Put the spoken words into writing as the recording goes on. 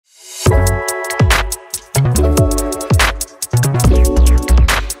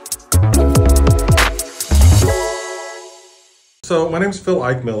So my name's Phil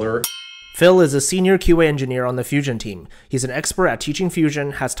Eichmiller. Phil is a senior QA engineer on the Fusion team. He's an expert at teaching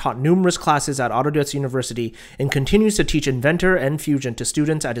Fusion, has taught numerous classes at Autodesk University, and continues to teach Inventor and Fusion to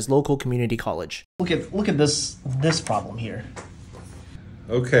students at his local community college. Look at this problem here.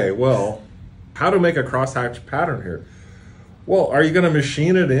 Okay, well, how to make a crosshatch pattern here? Well, are you going to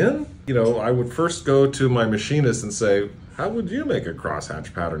machine it in? You know, I would first go to my machinist and say, how would you make a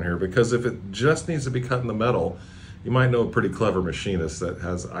crosshatch pattern here? Because if it just needs to be cut in the metal, you might know a pretty clever machinist that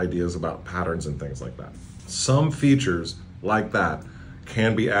has ideas about patterns and things like that. Some features like that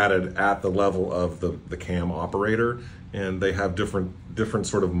can be added at the level of the CAM operator, and they have different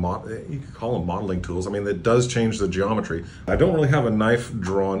sort of, you could call them modeling tools. I mean, it does change the geometry. I don't really have a knife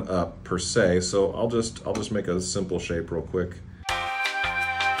drawn up per se, so I'll just make a simple shape real quick.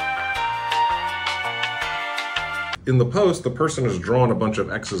 In the post, the person has drawn a bunch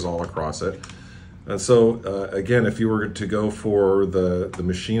of X's all across it. And so, again, if you were to go for the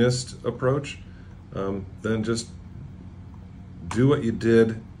machinist approach, then just do what you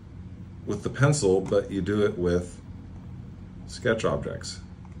did with the pencil, but you do it with sketch objects.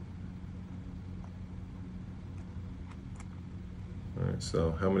 All right,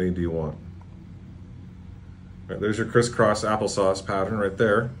 so how many do you want? All right, there's your crisscross applesauce pattern right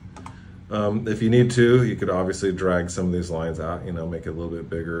there. If you need to, you could obviously drag some of these lines out, you know, make it a little bit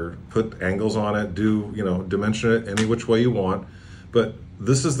bigger, put angles on it, dimension it any which way you want. But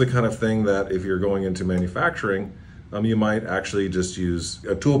this is the kind of thing that if you're going into manufacturing, you might actually just use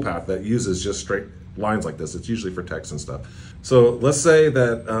a toolpath that uses just straight lines like this. It's usually for text and stuff. So let's say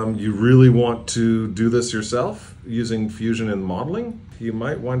that you really want to do this yourself using Fusion and modeling. You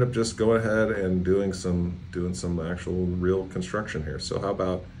might wind up just going ahead and doing some actual real construction here. So how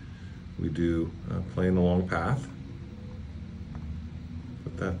about we do plane along path.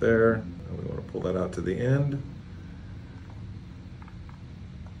 Put that there, and we want to pull that out to the end.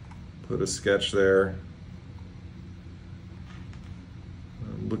 Put a sketch there.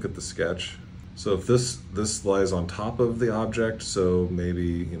 Look at the sketch. So if this lies on top of the object, so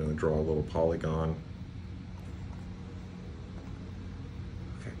maybe, draw a little polygon.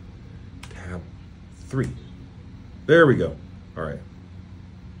 Okay, tab 3. There we go. All right.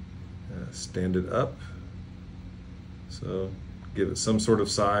 Stand it up. So give it some sort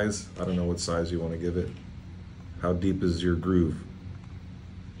of size. I don't know what size you want to give it. How deep is your groove?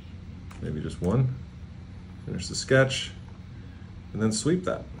 Maybe just 1. Finish the sketch and then sweep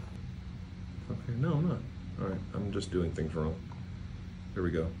that. Okay, no, I'm not. All right, I'm just doing things wrong. There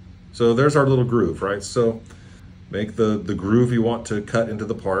we go. So there's our little groove, right? So make the groove you want to cut into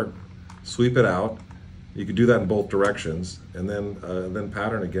the part, sweep it out. You could do that in both directions, and then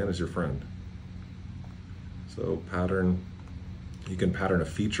pattern again is your friend. So pattern, you can pattern a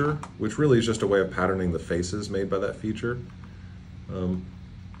feature, which really is just a way of patterning the faces made by that feature.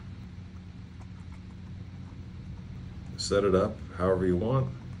 Set it up however you want.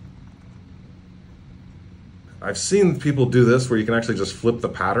 I've seen people do this where you can actually just flip the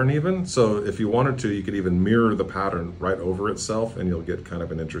pattern even. So if you wanted to, you could even mirror the pattern right over itself and you'll get kind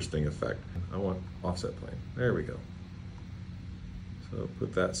of an interesting effect. I want offset plane. There we go. So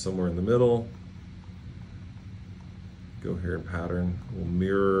put that somewhere in the middle. Go here and pattern. We'll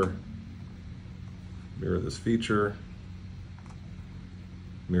mirror this feature.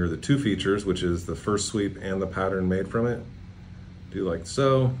 Mirror the 2 features, which is the first sweep and the pattern made from it. Do like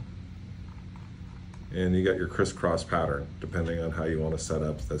so. And you got your crisscross pattern, depending on how you want to set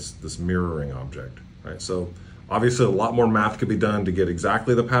up this mirroring object, right? So obviously a lot more math could be done to get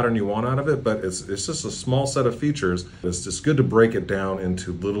exactly the pattern you want out of it, but it's just a small set of features. It's just good to break it down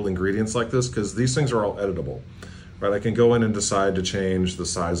into little ingredients like this, because these things are all editable, right? I can go in and decide to change the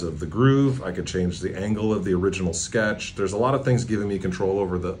size of the groove. I could change the angle of the original sketch. There's a lot of things giving me control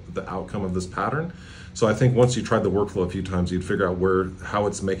over the outcome of this pattern. So I think once you tried the workflow a few times, you'd figure out how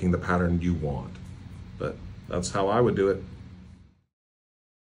it's making the pattern you want. But that's how I would do it.